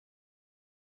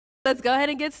Let's go ahead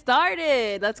and get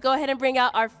started. Let's go ahead and bring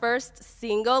out our first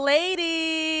single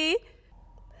lady.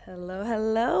 Hello,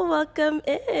 hello. Welcome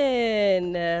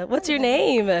in. What's your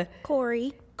name?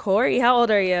 Corey. Corey, how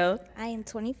old are you? I am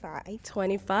 25.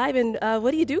 25. And what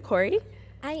do you do, Corey?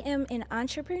 I am an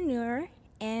entrepreneur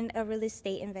and a real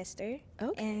estate investor.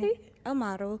 Okay. And a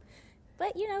model.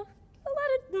 But, a lot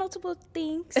of multiple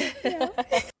things,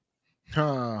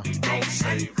 Huh.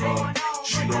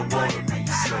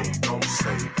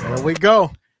 There we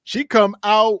go. She come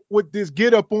out with this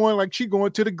get up on like she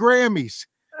going to the Grammys.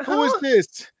 Who is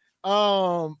this?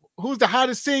 Who's the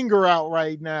hottest singer out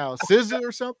right now? SZA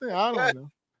or something? I don't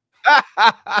know.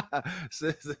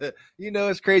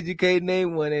 It's crazy. You can't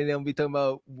name one and they'll be talking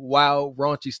about wild,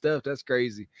 raunchy stuff. That's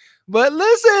crazy. But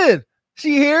listen,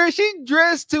 she here. She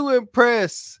dressed to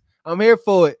impress. I'm here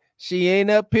for it. She ain't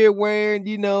up here wearing,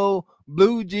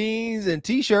 blue jeans and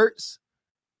t-shirts.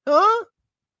 Huh?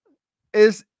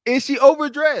 Is she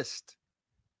overdressed?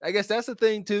 I guess that's a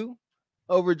thing too.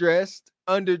 Overdressed,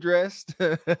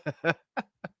 underdressed.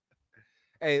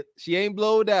 Hey, she ain't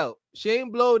blowed out. She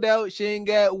ain't blowed out. She ain't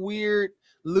got weird,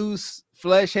 loose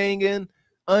flesh hanging,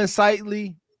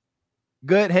 unsightly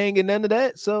gut hanging, none of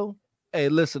that. So, hey,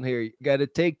 listen here. You got to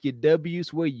take your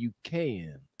W's where you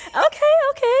can.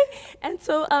 Okay. And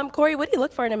so, Corey, what do you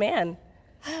look for in a man?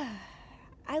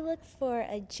 I look for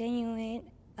a genuine,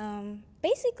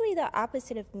 basically the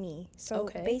opposite of me. So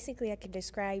basically I could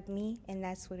describe me, and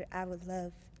that's what I would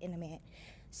love in a man.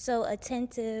 So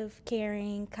attentive,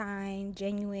 caring, kind,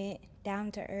 genuine,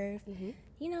 down to earth,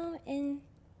 and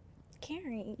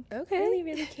caring. Okay. Really,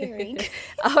 really caring.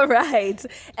 All right.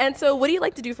 And so what do you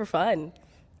like to do for fun?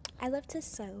 I love to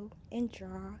sew and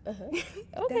draw. Okay.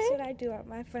 That's what I do at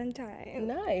my fun time.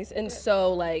 Nice. And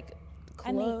so,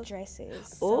 I make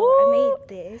dresses. Ooh. So I made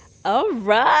this. All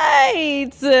right.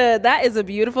 That is a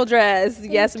beautiful dress.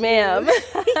 Yes, ma'am.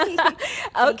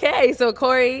 Okay. So,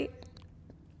 Corey,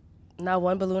 not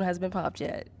one balloon has been popped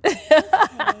yet.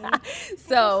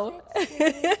 So,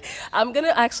 I'm going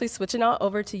to actually switch it on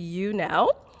over to you now.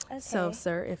 Okay. So,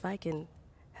 sir, if I can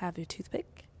have your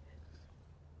toothpick.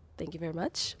 Thank you very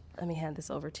much. Let me hand this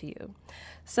over to you.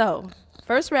 So,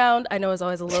 first round, I know is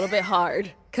always a little bit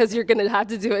hard because you're going to have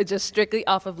to do it just strictly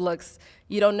off of looks.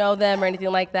 You don't know them or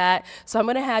anything like that. So I'm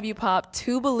going to have you pop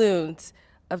 2 balloons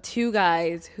of 2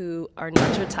 guys who are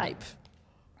not your type.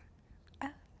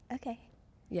 Okay.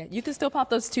 Yeah, you can still pop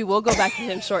those 2. We'll go back to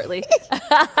him shortly.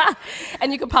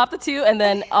 And you can pop the 2, and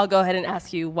then I'll go ahead and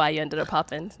ask you why you ended up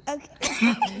popping.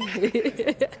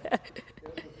 Okay.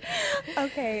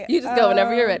 Okay. You just go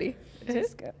whenever you're ready.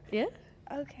 Just go. Yeah?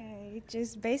 Okay.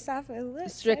 Just based off of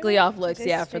looks. Strictly right? off looks, Just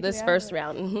yeah, for this strictly first off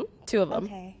round. 2 of them.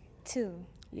 Okay. 2.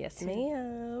 Yes, 2.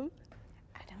 ma'am.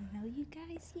 I don't know you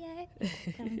guys yet.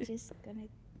 I'm just gonna.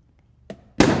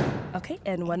 Okay,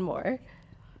 and one more.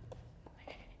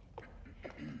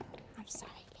 I'm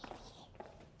sorry, baby.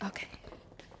 Okay.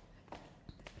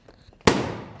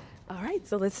 All right,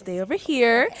 so let's stay over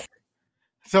here.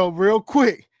 So real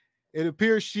quick, it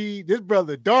appears this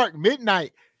brother dark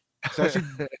midnight.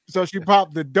 So she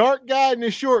popped the dark guy and the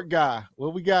short guy.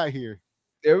 What we got here?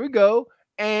 There we go.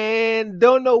 And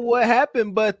don't know what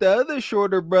happened, but the other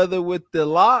shorter brother with the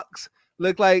locks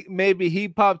looked like maybe he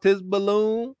popped his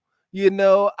balloon,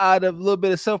 out of a little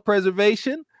bit of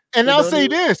self-preservation. And I'll say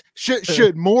this: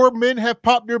 should more men have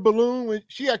popped their balloon when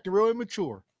she acted real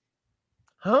immature?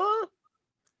 Huh?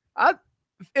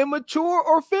 Immature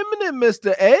or feminine,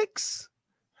 Mr. X?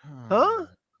 Huh?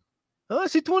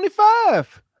 She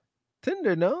 25.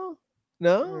 Tender, no?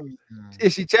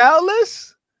 Is she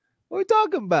childless? What are we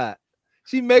talking about?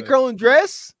 She make her own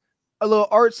dress? A little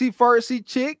artsy fartsy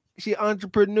chick? She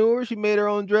entrepreneur? She made her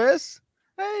own dress?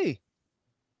 Hey,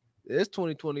 it's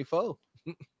 2024.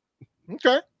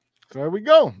 Okay. So there we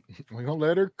go. We're gonna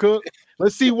let her cook.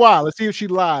 Let's see why. Let's see if she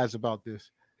lies about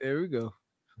this. There we go.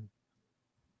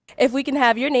 If we can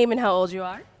have your name and how old you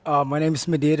are. My name is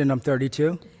Madid and I'm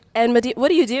 32. And Madid, what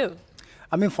do you do?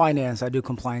 I'm in finance. I do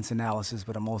compliance analysis,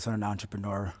 but I'm also an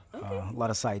entrepreneur. Okay. A lot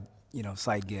of side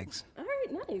gigs. All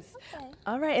right, nice. Okay.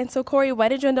 All right, and so Corey, why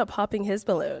did you end up popping his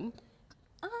balloon?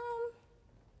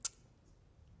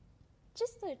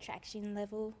 Just the attraction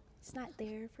level. It's not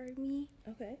there for me.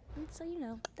 Okay. And so,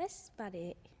 that's about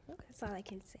it. That's all I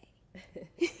can say.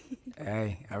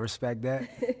 Hey, I respect that.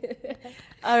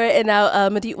 All right, and now,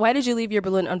 Madid, why did you leave your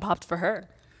balloon unpopped for her?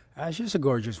 She's a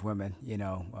gorgeous woman,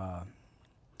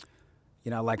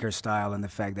 I like her style and the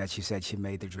fact that she said she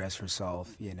made the dress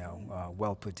herself,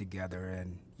 well put together.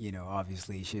 And,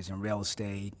 obviously she's in real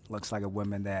estate, looks like a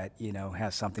woman that,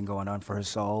 has something going on for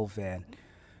herself and,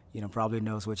 probably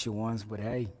knows what she wants. But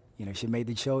hey, she made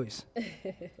the choice.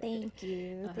 Thank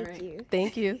you. Thank you.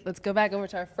 Thank you. Let's go back over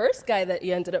to our first guy that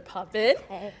you ended up popping.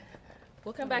 Okay.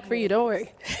 We'll come back for you. Don't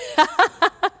worry.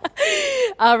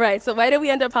 All right. So why did we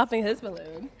end up popping his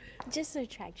balloon? Just the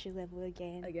attraction level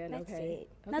again. That's okay. it.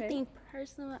 Nothing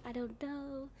personal. I don't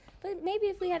know. But maybe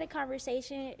if we had a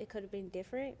conversation, it could have been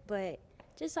different. But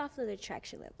just off of the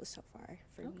attraction level so far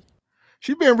for me.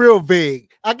 She been real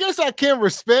vague. I guess I can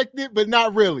respect it, but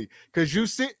not really. Because you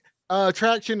sit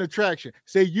attraction.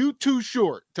 Say you too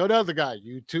short. Tell the other guy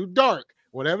you too dark.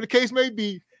 Whatever the case may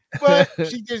be. But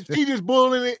she just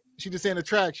bullying it. She just saying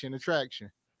attraction.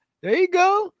 There you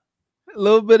go. A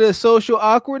little bit of social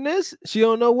awkwardness. She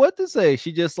don't know what to say.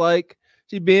 She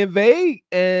being vague,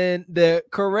 and the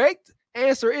correct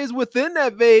answer is within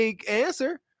that vague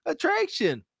answer.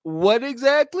 Attraction. What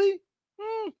exactly?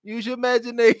 Use your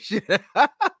imagination.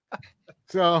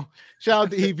 So shout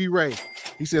out to Evie Ray.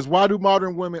 He says, why do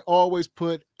modern women always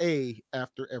put A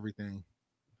after everything?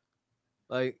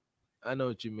 Like, I know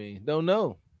what you mean. Don't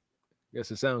know.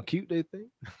 Guess it sounds cute, they think.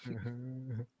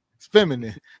 It's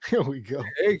feminine. Here we go.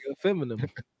 There you go, feminine.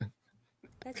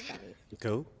 That's funny.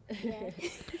 Cool. Yeah.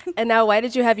 And now, why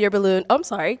did you have your balloon? Oh, I'm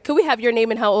sorry. Could we have your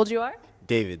name and how old you are?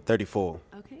 David, 34.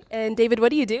 Okay. And David, what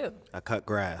do you do? I cut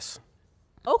grass.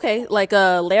 Okay, like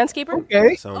a landscaper?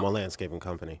 Okay. So I'm a landscaping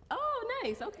company. Oh,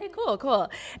 nice. Okay, cool.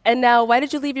 And now, why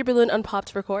did you leave your balloon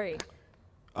unpopped for Corey?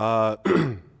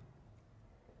 Honestly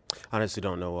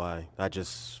don't know why. I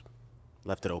just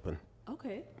left it open.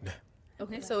 Okay.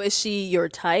 Okay, so is she your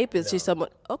type? Is she someone?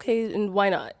 Okay, and why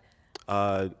not?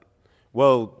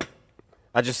 Well,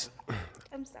 I just...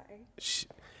 I'm sorry.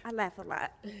 I laugh a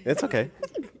lot. It's okay.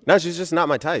 No, she's just not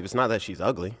my type. It's not that she's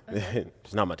ugly.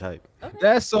 She's not my type. Okay.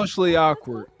 That's socially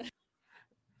awkward.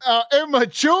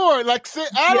 Immature. Like, say,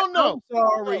 I don't know. I'm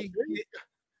sorry.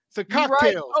 It's a You're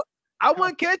cocktail. right. Oh, I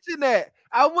wasn't catching that.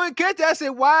 I said,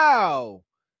 wow.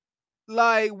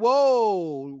 Like,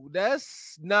 whoa,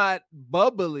 that's not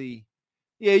bubbly.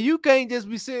 Yeah, you can't just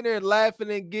be sitting there laughing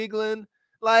and giggling.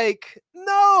 Like,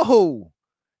 no.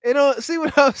 See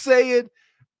what I'm saying?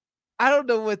 I don't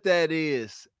know what that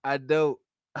is. I don't.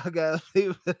 I gotta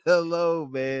leave it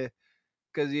alone, man.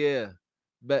 Cause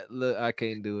but look, I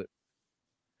can't do it.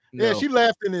 No. Yeah, she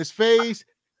laughed in his face.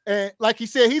 And like he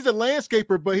said, he's a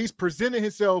landscaper, but he's presenting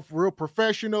himself real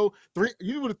professional.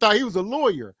 You would have thought he was a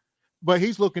lawyer, but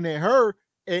he's looking at her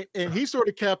and he's sort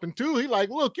of capping too. He like,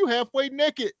 look, you halfway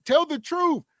naked. Tell the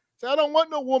truth. So I don't want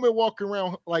no woman walking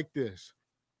around like this.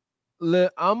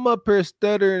 Look, I'm up here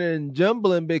stuttering and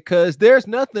jumbling because there's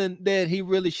nothing that he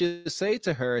really should say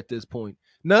to her at this point.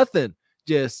 Nothing.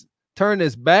 Just turn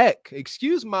his back.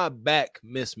 Excuse my back,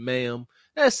 Miss Ma'am.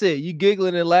 That's it. You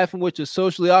giggling and laughing with your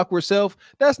socially awkward self.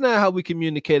 That's not how we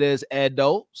communicate as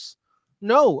adults.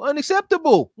 No,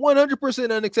 unacceptable.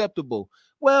 100% unacceptable.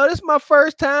 Well, this is my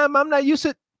first time. I'm not used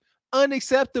to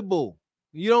unacceptable.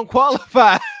 You don't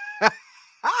qualify.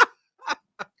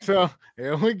 So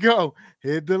here we go.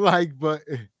 Hit the like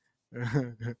button.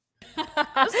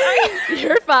 I'm sorry.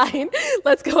 You're fine.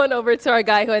 Let's go on over to our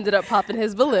guy who ended up popping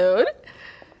his balloon.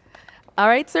 All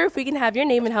right, sir, if we can have your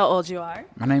name and how old you are.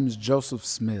 My name is Joseph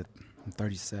Smith. I'm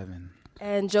 37.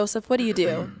 And Joseph, what do you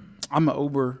do? I'm an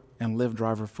Uber and Lyft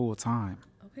driver full time.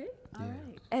 Okay, all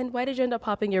right. And why did you end up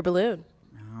popping your balloon?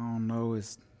 I don't know.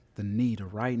 It's the knee, the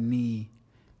right knee.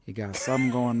 It got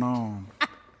something going on.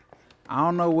 I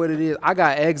don't know what it is. I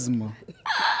got eczema.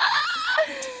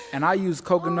 And I use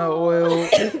coconut oil.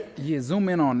 Yeah, zoom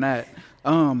in on that.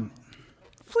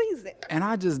 Please. And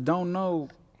I just don't know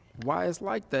why it's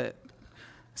like that.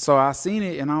 So I seen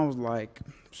it and I was like,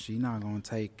 she not gonna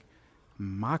take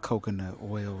my coconut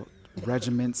oil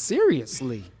regimen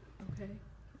seriously. Okay.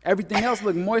 Everything else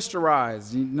looked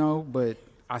moisturized, but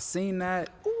I seen that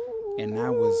and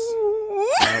that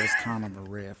was kind of a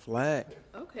red flag.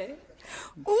 Okay.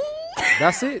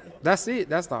 That's it.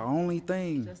 That's the only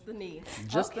thing. Just the knee.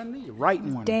 Just the knee. Right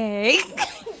one. Dang.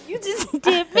 You just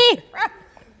did me.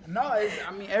 No,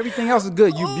 everything else is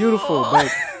good. You beautiful,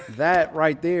 but that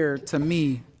right there, to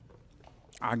me,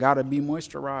 I gotta be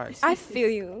moisturized. I feel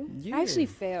you. Yeah. I actually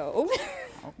failed.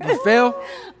 You fell?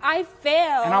 I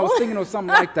failed. And I was thinking of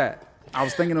something like that. I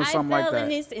fell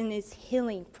in this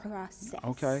healing process.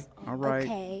 Okay. All right.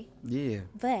 Okay. Yeah.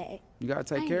 But You gotta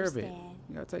take I care of it. understand.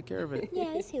 You gotta take care of it.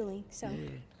 yeah, it's healing. So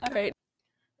All right.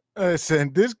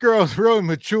 Listen, this girl's really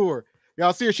mature.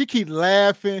 Y'all see her? She keep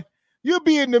laughing. You'll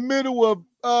be in the middle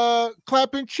of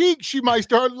clapping cheeks. She might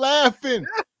start laughing.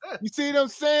 You see what I'm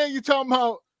saying? You talking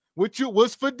about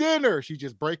what's for dinner? She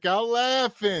just break out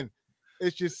laughing.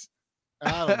 It's just,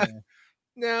 I don't know.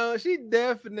 Now, she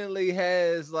definitely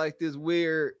has like this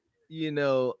weird,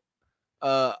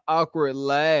 awkward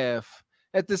laugh.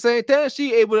 At the same time,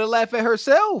 she able to laugh at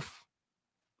herself.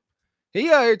 He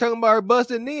out here talking about her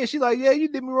busted knee, and she like, yeah, you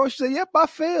did me wrong. She said, yep, I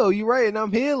fell. You right, and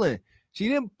I'm healing. She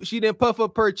didn't puff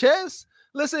up her chest.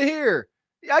 Listen here,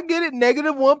 I get it,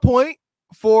 -1 point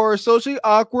for socially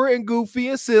awkward and goofy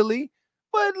and silly.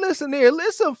 But listen here,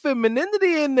 there's some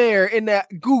femininity in there in that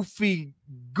goofy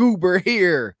goober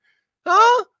here.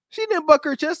 Huh? She didn't buck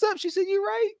her chest up. She said, you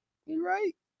right. You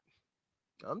right.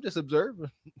 I'm just observing.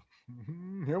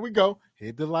 Here we go.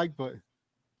 Hit the like button.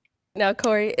 Now,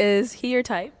 Corey, is he your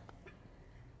type?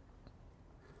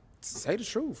 Say the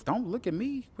truth. Don't look at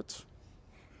me.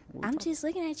 I'm just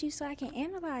looking at you so I can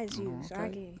analyze you. Oh, So I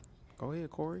okay. can. Go ahead,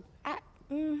 Corey.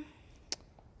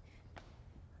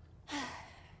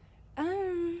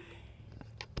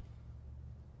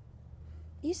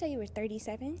 You say you were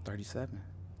 37? 37.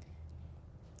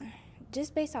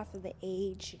 Just based off of the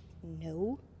age,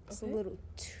 no. It's a little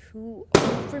too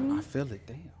old for me. I feel it.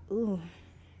 Damn. Ooh.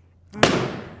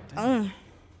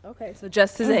 Okay, so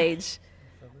just his age.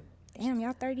 Damn,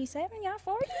 y'all 37? Y'all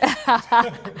 40?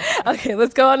 Okay,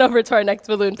 let's go on over to our next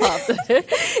balloon pop.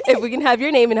 If we can have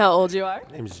your name and how old you are.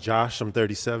 My name is Josh. I'm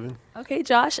 37. Okay,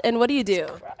 Josh, and what do you do?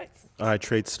 I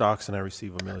trade stocks and I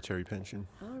receive a military pension.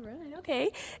 All right,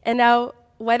 okay. And now,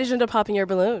 why did you end up popping your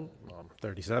balloon? I'm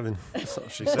 37. So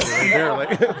she said it right there.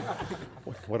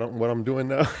 Like, what I'm doing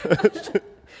now.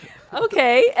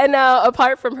 Okay, and now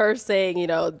apart from her saying,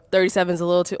 37 is a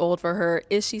little too old for her,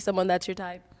 is she someone that's your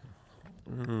type?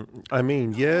 I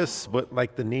mean, yes, but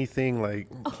like the knee thing, like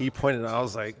he pointed out, I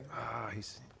was like,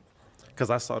 because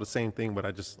I saw the same thing, but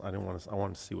I didn't want to. I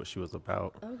wanted to see what she was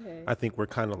about. Okay. I think we're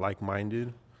kind of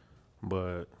like-minded,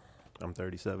 but I'm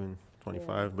 37,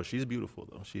 25, but she's beautiful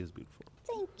though. She is beautiful.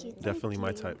 Thank you. Definitely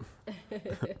my type.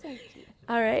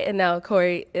 All right, and now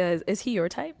Corey, is he your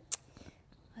type?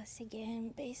 Once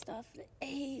again, based off the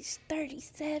age,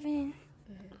 37.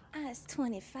 I was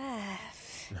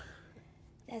 25.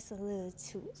 That's a little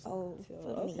too old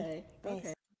for me. Okay.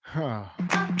 Okay.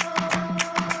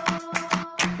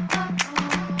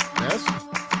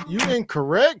 You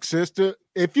incorrect, sister.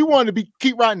 If you want to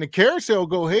keep riding the carousel,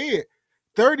 go ahead.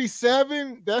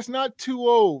 37, that's not too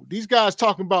old. These guys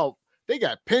talking about they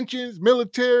got pensions,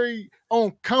 military,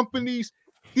 own companies.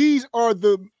 These are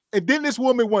and then this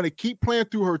woman want to keep playing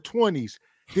through her 20s.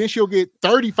 Then she'll get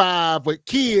 35 with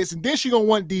kids, and then she gonna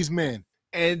want these men.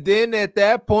 And then at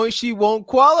that point, she won't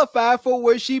qualify for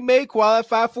what she may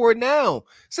qualify for now.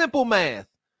 Simple math.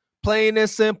 Plain and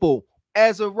simple.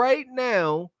 As of right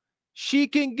now, she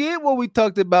can get what we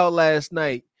talked about last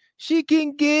night. She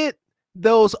can get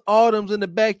those autumns in the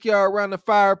backyard around the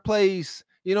fireplace,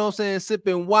 you know what I'm saying,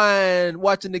 sipping wine,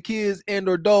 watching the kids and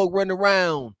her dog run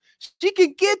around. She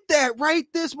can get that right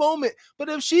this moment. But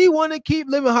if she want to keep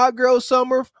living hot girl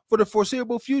summer for the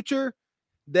foreseeable future,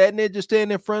 that ninja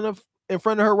standing in front of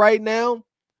her right now,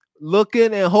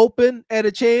 looking and hoping at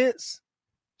a chance,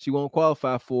 she won't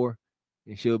qualify for,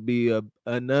 and she'll be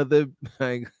another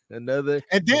better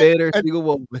single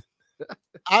woman.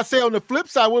 I say on the flip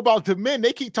side, what about the men?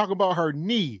 They keep talking about her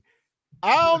knee.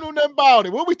 I don't know nothing about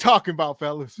it. What we talking about,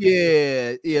 fellas?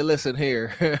 Yeah. Listen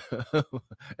here.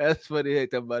 That's funny. They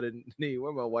talking about a knee.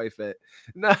 Where my wife at?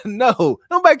 No.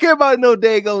 Nobody care about no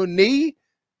daggone knee,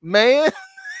 man.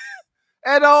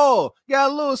 At all. Got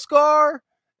a little scar.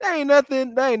 That ain't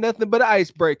nothing but an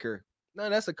icebreaker. No,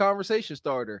 that's a conversation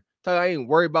starter. I ain't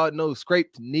worried about no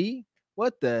scraped knee.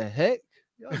 What the heck?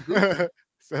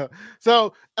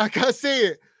 So like I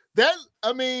said,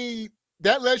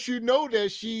 that lets you know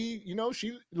that she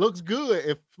looks good.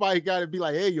 If somebody got to be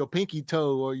like, hey, your pinky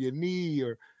toe or your knee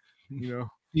or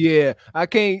Yeah, I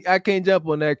can't jump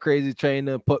on that crazy train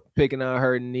of picking out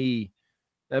her knee.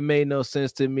 That made no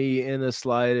sense to me in the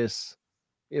slightest.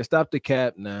 Yeah, stop the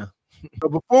cap now. So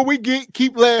before we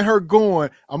keep letting her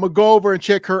going, I'm gonna go over and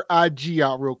check her IG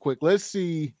out real quick. Let's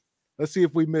see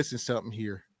if we missing something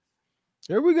here.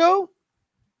 There we go.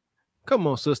 Come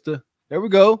on, sister. There we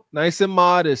go. Nice and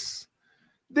modest.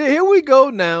 Here we go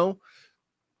now.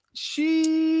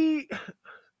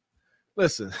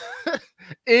 Listen,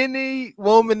 any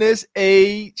woman this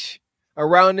age,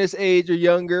 around this age or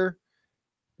younger,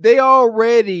 they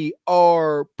already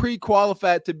are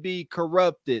pre-qualified to be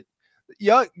corrupted.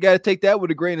 Y'all got to take that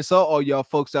with a grain of salt, all y'all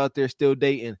folks out there still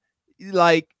dating.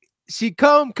 Like, she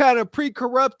come kind of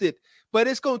pre-corrupted, but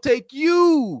it's going to take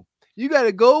you. You got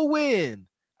to go win.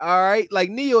 All right? Like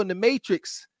Neo in the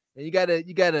Matrix. And you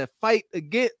gotta fight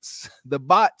against the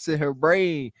bots in her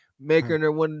brain, making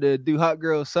her want to do hot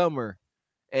girl summer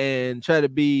and try to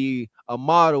be a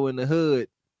model in the hood.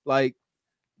 Like,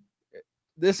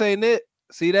 this ain't it.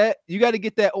 See that? You got to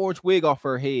get that orange wig off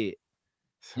her head.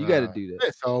 You got to do that.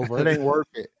 It's over. It ain't worth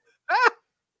it.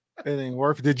 It ain't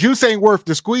worth it. The juice ain't worth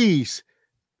the squeeze.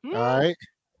 All right.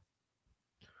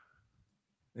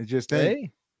 It just ain't.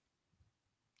 Hey,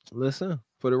 listen,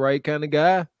 for the right kind of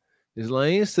guy, there's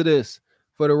lanes to this.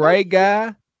 For the right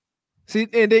guy. See,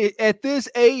 and at this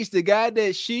age, the guy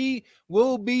that she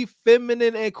will be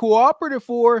feminine and cooperative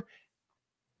for,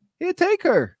 he'll take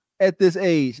her at this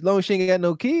age. As long as she ain't got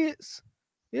no kids.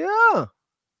 Yeah.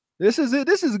 This is it.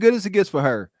 This is as good as it gets for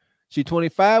her. She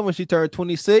 25 when she turned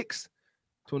 26,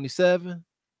 27,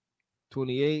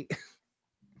 28,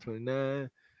 29,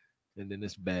 and then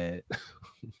it's bad.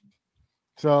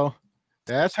 So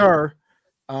that's her.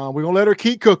 We're going to let her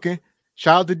keep cooking.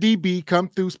 Shout out to DB. Come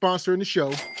through sponsoring the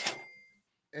show.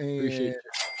 And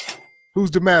who's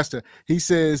the master? He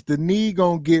says the knee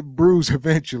gonna get bruised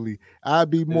eventually. I'd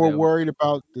be more worried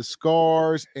about the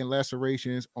scars and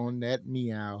lacerations on that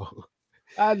meow.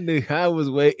 I knew I was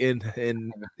waiting,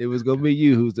 and it was gonna be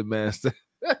you who's the master.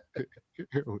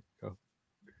 Here we go.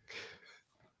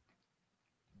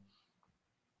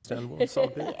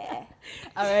 Yeah.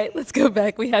 All right, let's go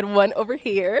back. We had one over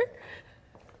here.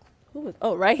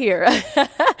 Oh, right here.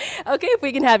 Okay, if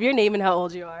we can have your name and how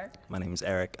old you are. My name is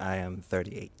Eric. I am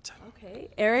 38. Okay,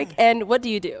 Eric, and what do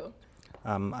you do?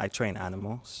 I train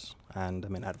animals, and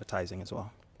I'm in advertising as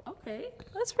well. Okay,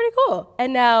 that's pretty cool.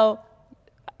 And now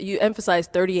you emphasize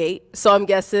 38, so I'm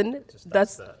guessing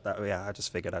that's yeah, I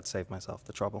just figured I'd save myself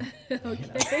the trouble.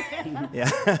 Okay. Yeah.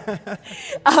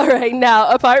 All right, now,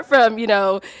 apart from,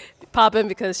 popping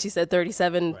because she said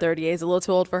 37, 38 is a little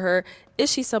too old for her, is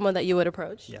she someone that you would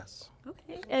approach? Yes.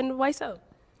 Okay, and why so?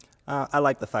 I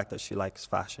like the fact that she likes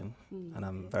fashion, and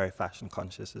I'm very fashion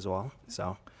conscious as well.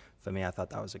 So for me, I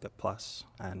thought that was a good plus,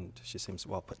 and she seems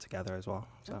well put together as well.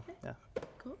 So, yeah.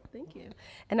 Cool, thank you.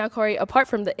 And now, Corey, apart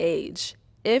from the age,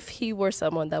 if he were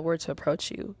someone that were to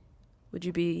approach you, would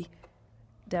you be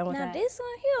down with that? Now, this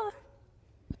one here,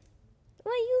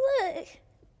 where you look?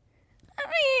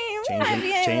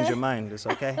 Change your mind. It's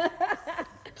okay.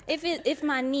 If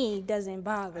my knee doesn't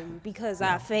bother you because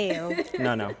I fell.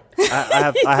 No.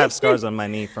 I have scars on my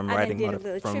knee from riding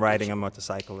a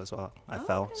motorcycle as well. I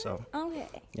fell, so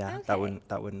yeah, okay.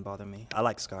 that wouldn't bother me. I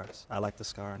like scars. I like the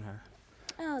scar on her.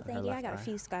 Oh, thank you. I got a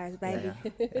few scars, baby.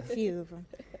 Yeah. A few of them.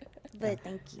 But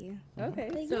thank you. Okay.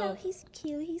 But so he's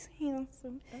cute. He's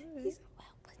handsome. Right. He's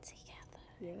well put together.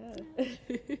 Yeah.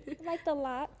 I like the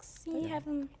locks. You have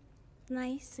them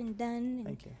nice and done. And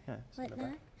thank you. Yeah,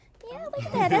 whatnot. Yeah, look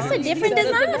at that. That's a different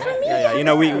design for me.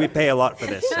 Yeah. We pay a lot for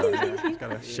this, so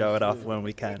gotta show it off when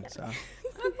we can. So.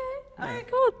 Okay. All right.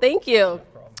 Cool. Thank you.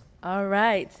 All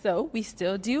right. So we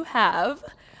still do have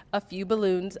a few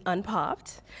balloons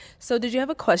unpopped. So did you have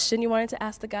a question you wanted to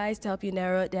ask the guys to help you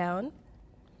narrow it down?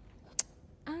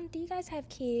 Do you guys have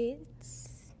kids?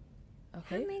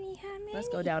 Okay. How many? Let's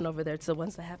go down over there to the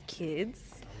ones that have kids.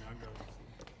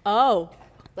 Oh,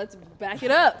 let's back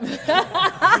it up.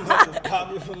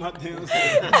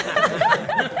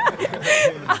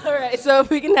 All right, so if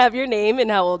we can have your name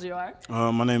and how old you are.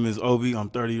 My name is Obi. I'm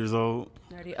 30 years old.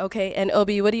 30. Okay, and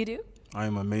Obi, what do you do? I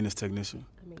am a maintenance technician.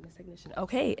 A maintenance technician.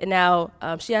 Okay, and now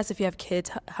she asked if you have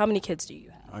kids. How many kids do you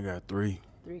have? I got 3.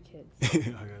 3 kids. I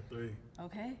got 3.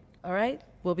 Okay. All right,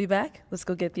 we'll be back. Let's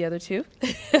go get the other 2.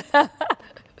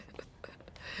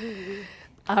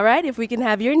 All right, if we can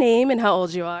have your name and how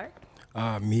old you are.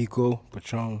 Miko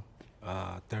Patron,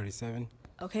 37.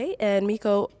 Okay, and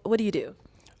Miko, what do you do?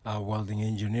 Welding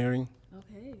engineering.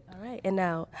 Okay, all right. And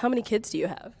now, how many kids do you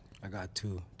have? I got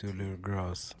 2 little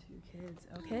girls. 2 kids,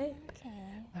 okay.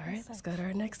 All right, let's go to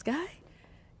our next guy.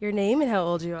 Your name and how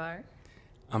old you are.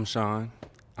 I'm Sean.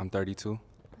 I'm 32.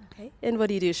 Okay, and what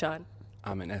do you do, Sean?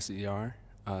 I'm an SDR,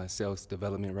 sales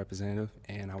development representative,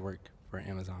 and I work for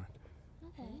Amazon.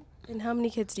 Okay. And how many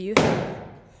kids do you have?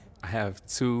 I have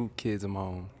 2 kids of my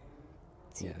own.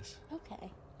 Yes.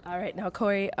 Okay. All right. Now,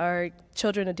 Corey, are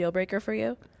children a deal breaker for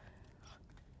you?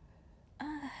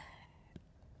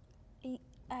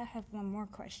 I have one more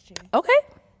question. Okay.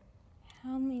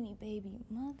 How many baby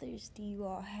mothers do you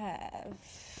all have?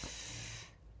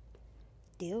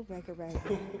 Deal breaker, right?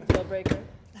 Deal breaker.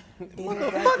 Deal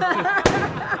breaker.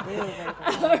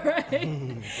 All right.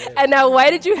 And now, why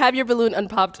did you have your balloon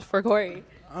unpopped for Corey?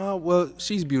 Well,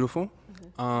 she's beautiful.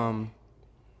 I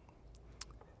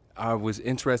was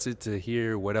interested to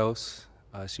hear what else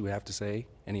she would have to say.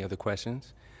 Any other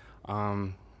questions? I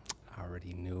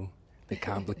already knew the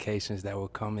complications that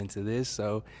would come into this,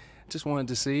 so just wanted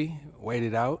to see, wait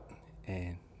it out,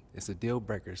 and it's a deal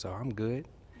breaker, so I'm good.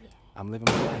 Yeah. I'm living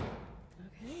my life.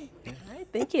 Okay. All right.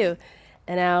 Thank you.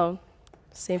 And now,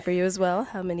 same for you as well.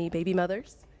 How many baby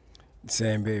mothers?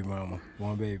 Same baby mama.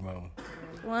 One baby mama.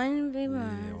 One baby Yeah,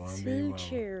 mama, one baby two mama.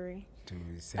 children. To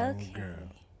the same Okay. girl.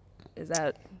 Is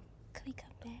that? Can we come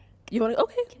back? You want to?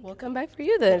 Okay, we'll come back for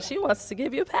you then. She wants to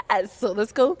give you a pass, so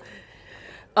let's go.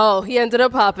 Oh, he ended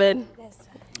up popping.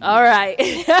 All right.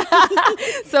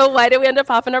 So why did we end up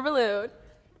popping our balloon?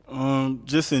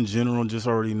 Just in general, just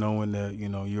already knowing that, you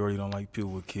know, you already don't like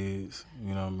people with kids.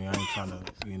 You know what I mean? I ain't trying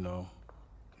to, you know,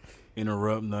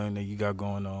 interrupt nothing that you got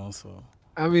going on. So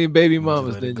I mean, baby just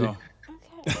mamas, let it didn't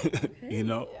you? go. You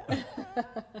know?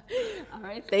 All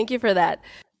right. Thank you for that.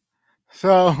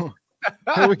 So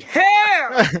here we,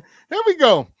 here we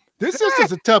go. This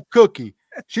sister's a tough cookie.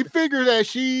 She figures that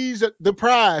she's the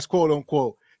prize, quote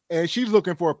unquote, and she's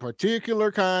looking for a particular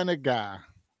kind of guy.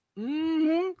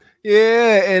 Mm-hmm.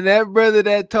 Yeah, and that brother,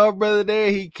 that tall brother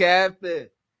there, he capped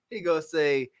it. He gonna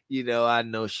say, you know, I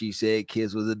know she said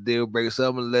kids was a deal breaker, so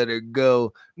I'm gonna let her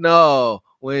go. No,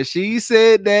 when she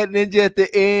said that ninja at the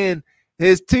end,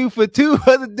 his 2 for 2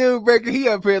 was a deal breaker. He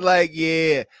up here like,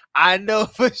 yeah, I know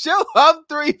for sure I'm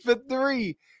 3 for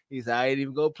 3. He said, I ain't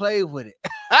even gonna play with it.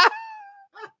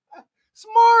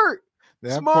 Smart.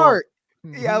 That Smart. part.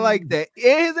 Yeah, I like that.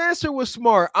 And his answer was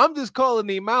smart. I'm just calling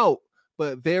him out,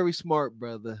 but very smart,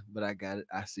 brother. But I got it.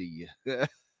 I see you.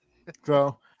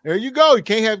 So there you go. You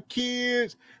can't have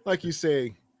kids, like you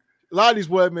say. A lot of these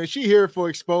women, she here for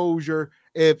exposure.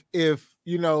 If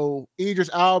you know Idris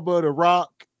Alba, The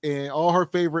Rock, and all her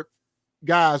favorite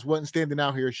guys wasn't standing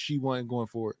out here, she wasn't going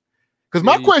for it. Because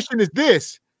my question is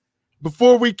this: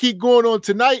 before we keep going on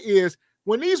tonight, is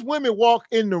when these women walk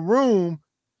in the room,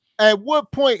 at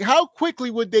what point, how quickly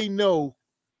would they know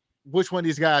which one of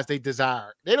these guys they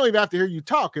desire? They don't even have to hear you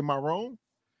talk. Am I wrong?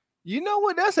 You know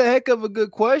what? That's a heck of a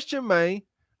good question, man.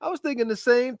 I was thinking the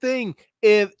same thing.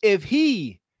 If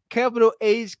he, capital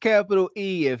H, capital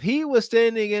E, if he was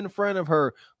standing in front of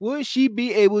her, would she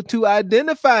be able to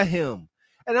identify him?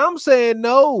 And I'm saying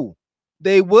no,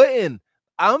 they wouldn't.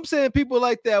 I'm saying people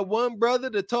like that one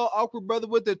brother, the tall, awkward brother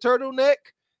with the turtleneck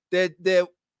that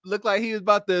looked like he was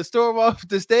about to storm off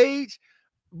the stage.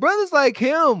 Brothers like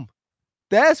him,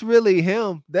 that's really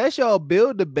him. That's y'all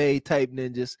build the bay type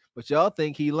ninjas, but y'all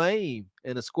think he lame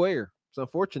and a square. It's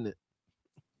unfortunate.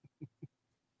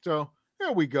 So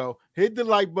here we go. Hit the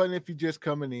like button if you're just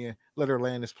coming in. Let her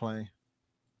land this plane.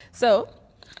 So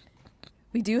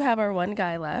we do have our one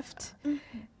guy left.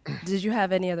 Did you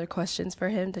have any other questions for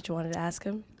him that you wanted to ask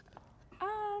him?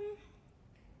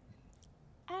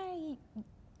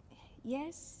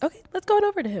 Yes. Okay, let's go on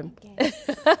over to him.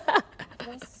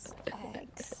 Let's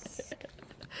ask.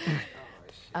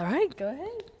 All right, go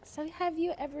ahead. So, have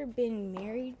you ever been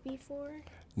married before?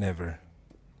 Never.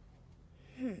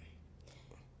 Do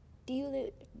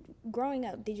you growing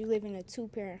up, did you live in a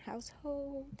 2-parent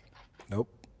household? Nope.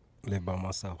 Live by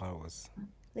myself. I was.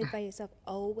 Live by yourself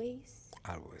always?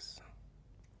 I was.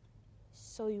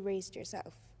 So you raised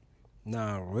yourself?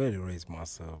 Nah, I really raised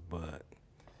myself, but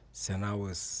since I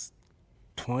was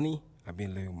 20, I've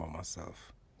been living by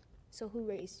myself. So who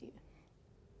raised you?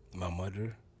 My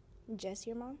mother. Just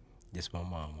your mom? Just my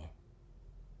mama.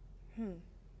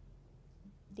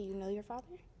 Do you know your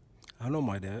father? I know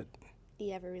my dad. Do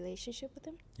you have a relationship with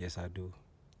him? Yes, I do.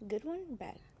 Good one or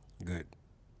bad? Good.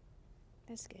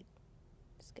 That's good.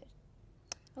 That's good.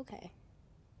 Okay.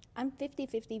 I'm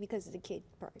 50-50 because of the kid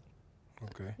part.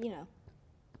 Okay. You know,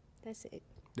 that's it.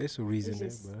 There's a reason there,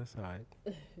 just- but that's all right.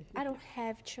 I don't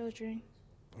have children.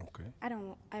 Okay.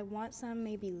 I want some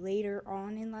maybe later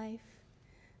on in life.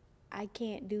 I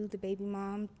can't do the baby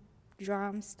mom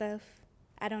drama stuff.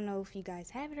 I don't know if you guys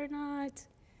have it or not,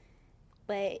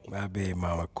 but My baby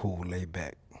mama cool, laid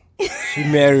back. She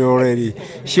married already.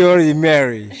 She already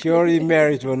married. She already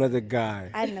married to another guy.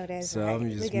 I know that's so right. I'm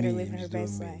just Look at her me. living I'm her just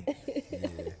best doing life. me.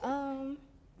 Yeah. I'm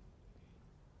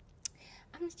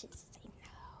gonna just say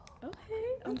no. Okay,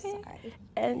 I'm okay. sorry.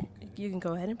 And you can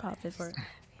go ahead and pop it for.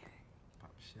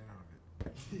 Pop shit out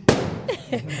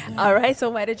of it. All right, so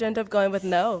why did you end up going with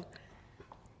no?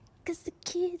 Because the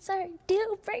kids are a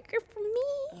deal breaker for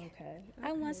me. Okay.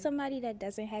 I want somebody that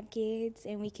doesn't have kids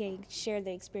and we can share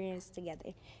the experience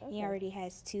together. He already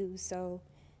has 2, so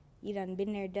you done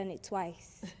been there, done it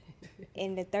twice.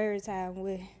 And the third time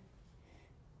we're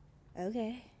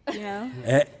okay, you know?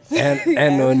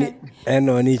 And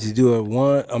no need to do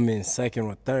it second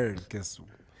or third, because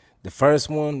the first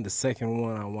one, the second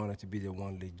one, I wanted to be the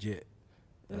one legit.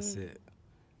 That's it.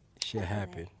 Shit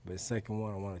happened, but the second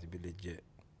one, I wanted to be legit.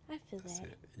 I feel That's that.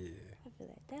 it. Yeah. I feel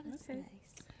that. That was nice.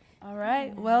 All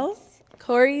right, well,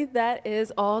 Corey, that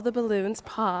is all the balloons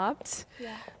popped.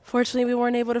 Yeah. Fortunately, we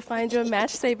weren't able to find you a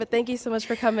match today, but thank you so much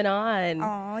for coming on.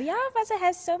 Oh, y'all about to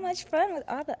have so much fun with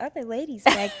all the other ladies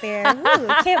back there. Ooh,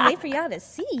 can't wait for y'all to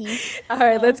see. All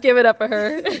right, let's give it up for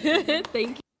her.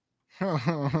 Thank you.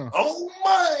 Oh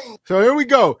my! So here we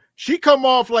go. She come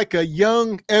off like a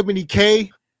young Ebony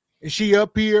K, and she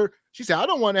up here. She said, I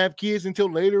don't want to have kids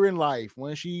until later in life.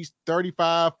 When she's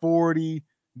 35, 40,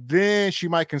 then she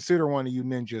might consider one of you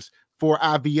ninjas for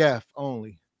IVF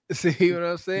only. See what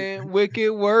I'm saying?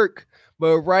 Wicked work.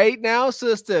 But right now,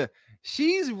 sister,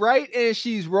 she's right and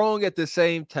she's wrong at the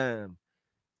same time.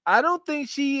 I don't think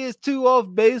she is too off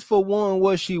base for wanting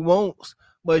what she wants,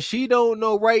 but she don't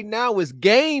know right now it's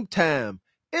game time.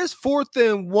 It's 4th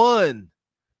and 1.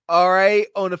 All right,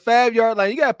 on the 5-yard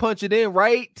line, you got to punch it in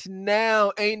right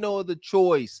now. Ain't no other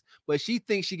choice. But she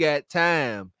thinks she got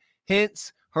time.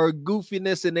 Hence her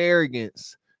goofiness and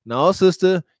arrogance. No,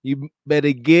 sister, you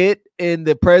better get in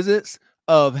the presence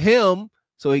of him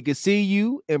so he can see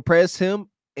you, impress him,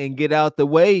 and get out the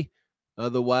way.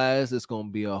 Otherwise, it's going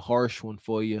to be a harsh one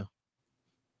for you.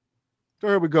 So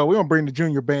here we go. We're going to bring the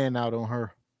junior band out on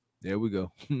her. There we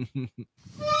go.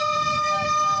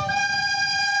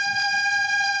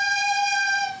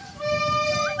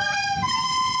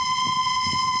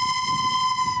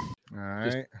 All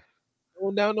right.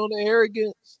 Going down on the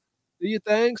arrogance. Do your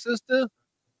thing, sister.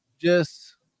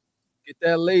 Just get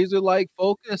that laser-like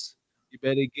focus. You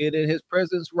better get in his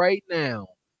presence right now.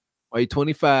 While you're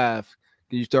 25,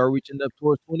 can you start reaching up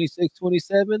towards 26,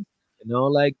 27? And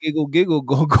all that giggle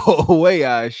gonna go away,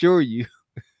 I assure you.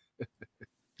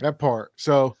 That part.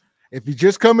 So if you're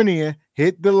just coming in,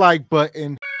 hit the like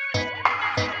button.